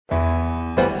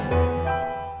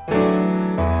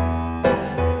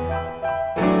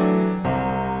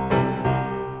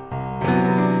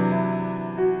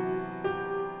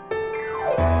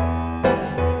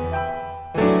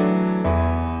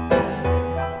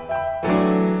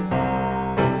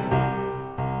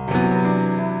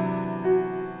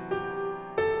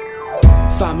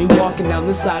Find me walking down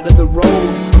the side of the road.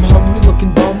 I'm hungry,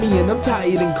 looking bummy, and I'm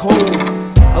tired and cold.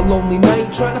 A lonely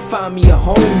night trying to find me a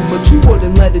home, but you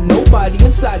wouldn't let it nobody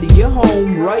inside of your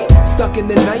home, right? Stuck in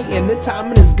the night and the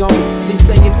timing is gone. They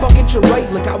saying fuck it, you're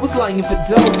right, like I was lying for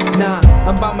dough. Nah,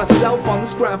 I'm by myself on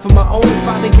this grind for my own,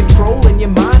 finding control in your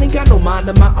mind, ain't got no mind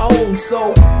of my own.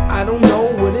 So I don't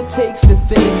know what it takes to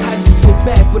think. I just sit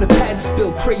back with a pad,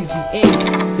 spill crazy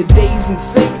ink. The days in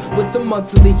sync with the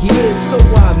months and the years, so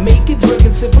I make it, drink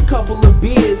and sip a couple of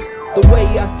beers. The way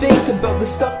I think about the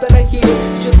stuff that I hear,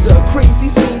 just a crazy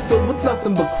scene filled with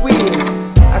nothing but queers.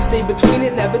 I stay between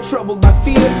it, never troubled by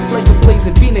fear. Like a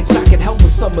blazing phoenix, I could help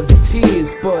with some of the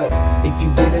tears. But if you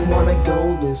didn't wanna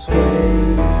go this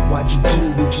way, why'd you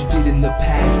do what you did in the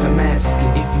past? I'm asking.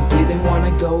 If you didn't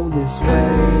wanna go this way,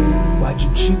 why'd you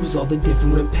choose all the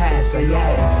different paths? I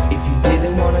ask. If you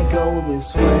didn't wanna go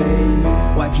this way,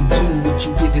 why'd you do what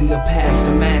you did in the past?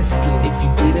 I'm asking. If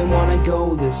you didn't wanna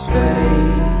go this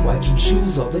way, why'd you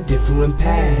choose all the different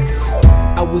paths?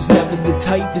 I was never the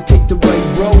type to take the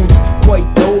right roads.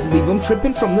 Quite dope, leave them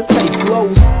tripping from the tight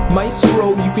flows. Maestro,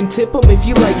 you can tip them if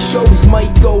you like shows.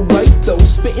 Might go right though,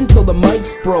 spitting till the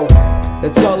mic's broke.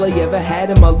 That's all I ever had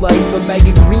in my life. A bag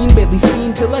of green, barely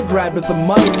seen till I grabbed at the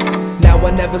mic. Now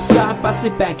I never stop, I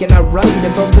sit back and I write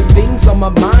about the things on my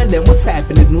mind and what's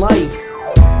happening in life.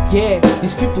 Yeah,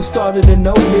 these people started to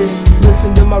notice.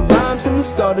 Listen to my rhymes and they're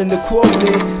starting to quote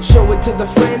it. Show it to the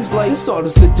friends like this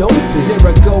artist the dopest.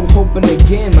 There I go, hoping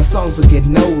again my songs will get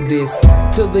noticed.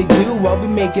 Till they do, I'll be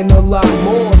making a lot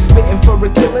more. Spitting for a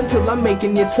killing till I'm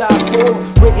making your top 4.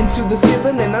 Written to the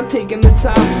ceiling and I'm taking the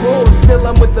top floor. Still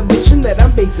I'm with a vision that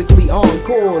I'm basically on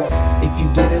course. If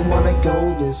you didn't wanna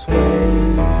go this way,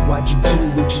 why'd you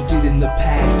do what you did in the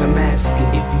past? I'm asking.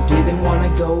 If you didn't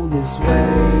wanna go this way,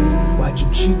 why'd you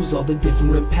choose all the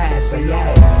different paths? I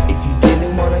ask. If you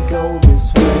didn't wanna go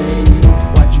this way,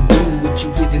 why'd you do what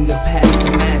you did in the past?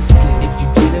 I'm asking. If you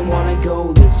didn't wanna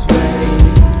go this way,